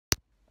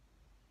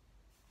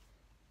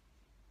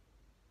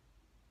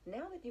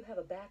Now that you have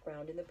a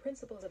background in the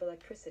principles of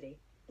electricity,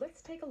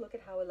 let's take a look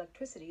at how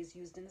electricity is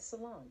used in the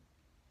salon.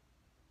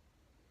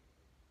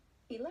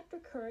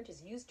 Electric current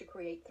is used to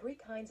create three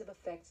kinds of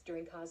effects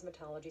during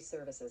cosmetology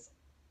services.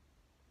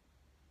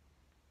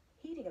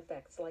 Heating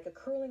effects like a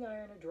curling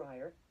iron or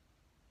dryer,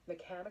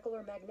 mechanical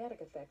or magnetic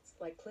effects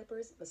like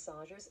clippers,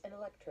 massagers, and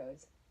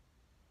electrodes,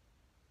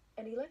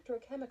 and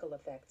electrochemical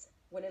effects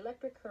when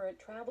electric current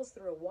travels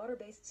through a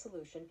water-based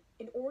solution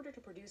in order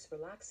to produce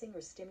relaxing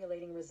or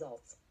stimulating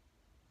results.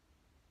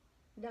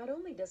 Not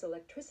only does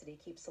electricity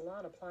keep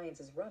salon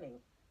appliances running,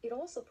 it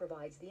also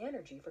provides the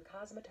energy for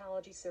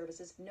cosmetology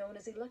services known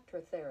as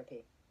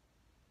electrotherapy.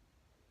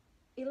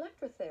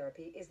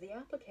 Electrotherapy is the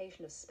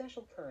application of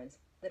special currents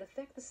that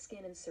affect the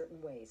skin in certain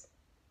ways.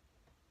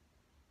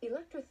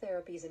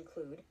 Electrotherapies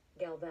include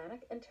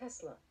galvanic and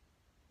Tesla.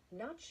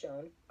 Not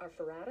shown are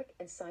faradic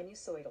and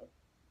sinusoidal.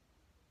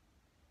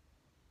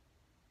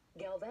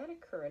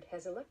 Galvanic current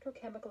has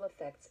electrochemical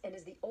effects and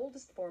is the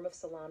oldest form of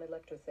salon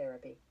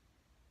electrotherapy.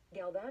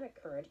 Galvanic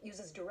current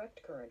uses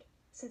direct current.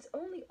 Since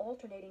only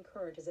alternating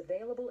current is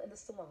available in the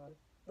salon,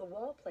 the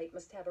wall plate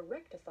must have a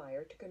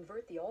rectifier to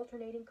convert the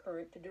alternating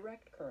current to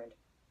direct current.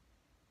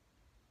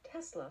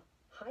 Tesla,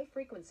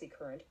 high-frequency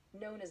current,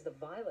 known as the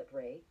violet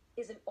ray,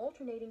 is an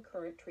alternating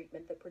current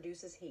treatment that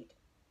produces heat.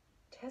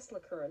 Tesla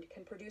current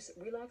can produce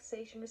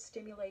relaxation or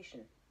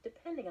stimulation,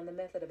 depending on the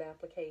method of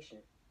application.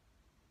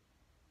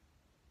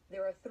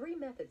 There are three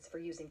methods for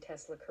using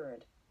Tesla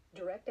current: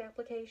 direct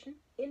application,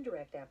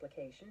 indirect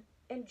application,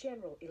 and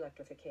general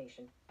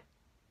electrification.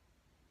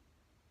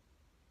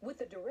 With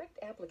the direct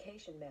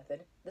application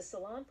method, the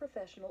salon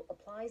professional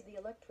applies the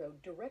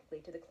electrode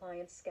directly to the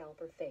client's scalp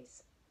or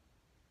face.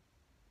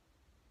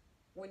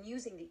 When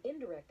using the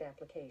indirect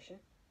application,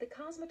 the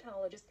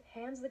cosmetologist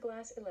hands the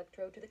glass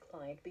electrode to the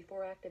client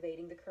before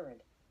activating the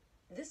current.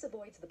 This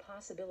avoids the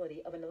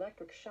possibility of an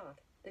electric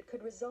shock that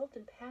could result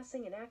in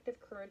passing an active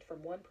current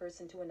from one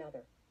person to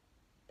another.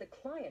 The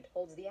client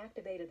holds the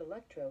activated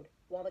electrode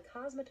while the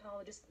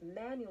cosmetologist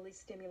manually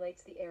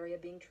stimulates the area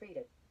being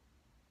treated.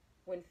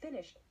 When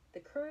finished, the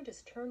current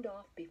is turned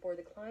off before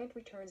the client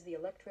returns the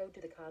electrode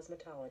to the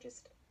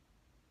cosmetologist.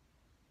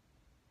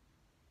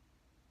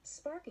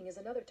 Sparking is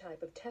another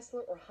type of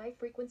Tesla or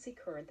high-frequency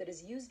current that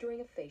is used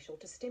during a facial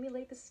to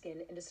stimulate the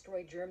skin and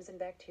destroy germs and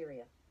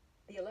bacteria.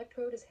 The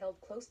electrode is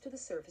held close to the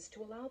surface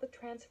to allow the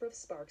transfer of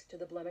sparks to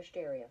the blemished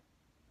area.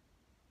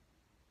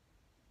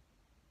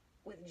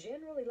 With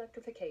general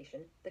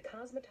electrification, the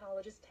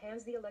cosmetologist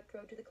hands the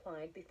electrode to the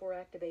client before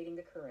activating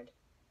the current.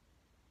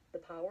 The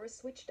power is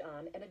switched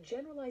on and a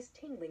generalized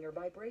tingling or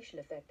vibration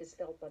effect is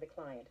felt by the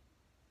client.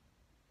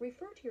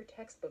 Refer to your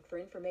textbook for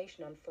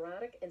information on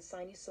faradic and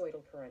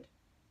sinusoidal current.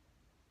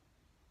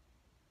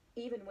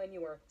 Even when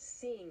you are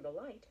seeing the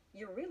light,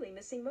 you're really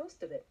missing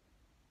most of it.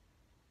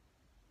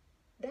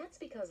 That's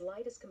because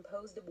light is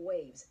composed of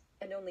waves,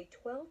 and only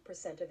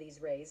 12% of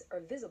these rays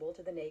are visible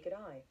to the naked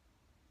eye.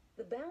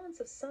 The balance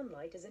of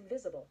sunlight is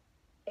invisible.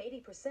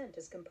 80%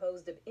 is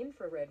composed of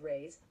infrared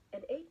rays,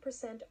 and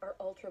 8% are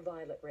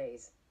ultraviolet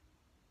rays.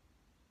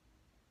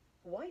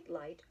 White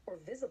light, or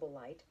visible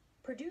light,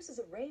 produces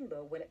a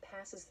rainbow when it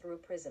passes through a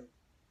prism.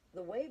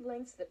 The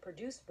wavelengths that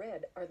produce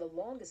red are the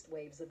longest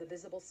waves of the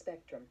visible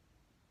spectrum.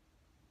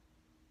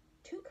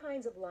 Two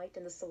kinds of light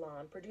in the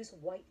salon produce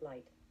white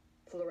light: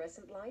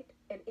 fluorescent light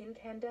and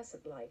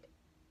incandescent light.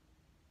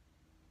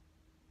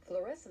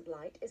 Fluorescent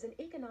light is an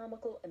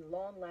economical and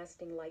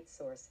long-lasting light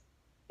source.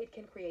 It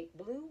can create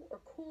blue or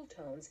cool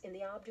tones in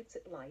the objects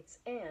it lights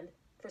and,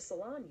 for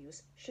salon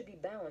use, should be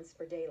balanced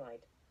for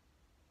daylight.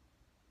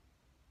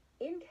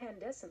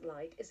 Incandescent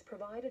light is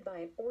provided by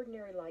an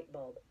ordinary light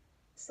bulb.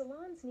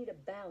 Salons need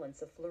a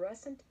balance of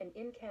fluorescent and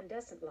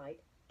incandescent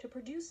light to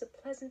produce a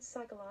pleasant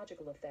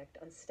psychological effect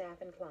on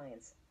staff and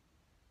clients.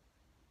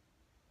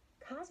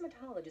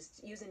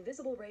 Cosmetologists use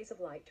invisible rays of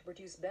light to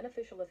produce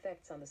beneficial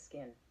effects on the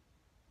skin.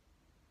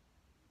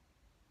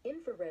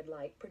 Infrared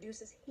light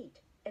produces heat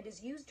and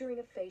is used during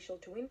a facial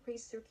to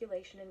increase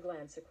circulation and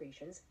gland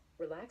secretions,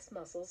 relax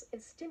muscles,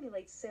 and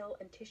stimulate cell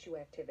and tissue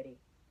activity.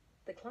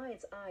 The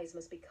client's eyes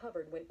must be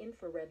covered when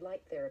infrared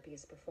light therapy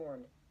is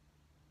performed.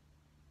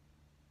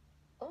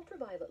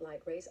 Ultraviolet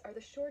light rays are the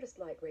shortest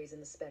light rays in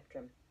the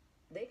spectrum.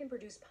 They can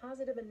produce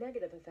positive and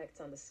negative effects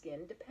on the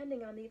skin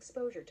depending on the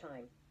exposure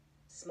time.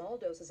 Small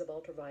doses of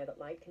ultraviolet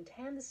light can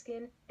tan the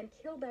skin and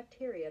kill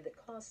bacteria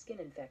that cause skin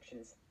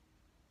infections.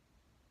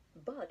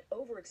 But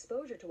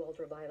overexposure to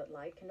ultraviolet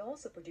light can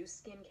also produce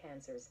skin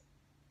cancers.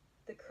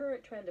 The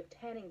current trend of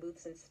tanning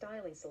booths and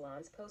styling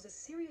salons poses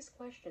serious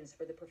questions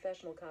for the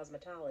professional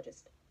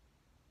cosmetologist.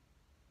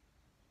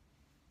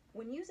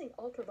 When using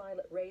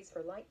ultraviolet rays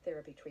for light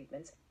therapy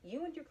treatments,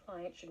 you and your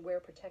client should wear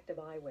protective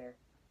eyewear.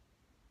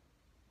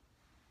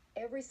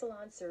 Every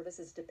salon service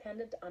is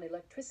dependent on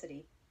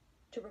electricity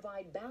to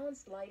provide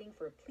balanced lighting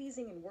for a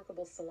pleasing and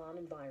workable salon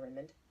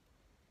environment,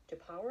 to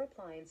power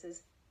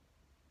appliances,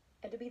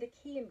 and to be the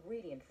key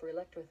ingredient for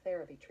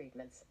electrotherapy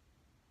treatments.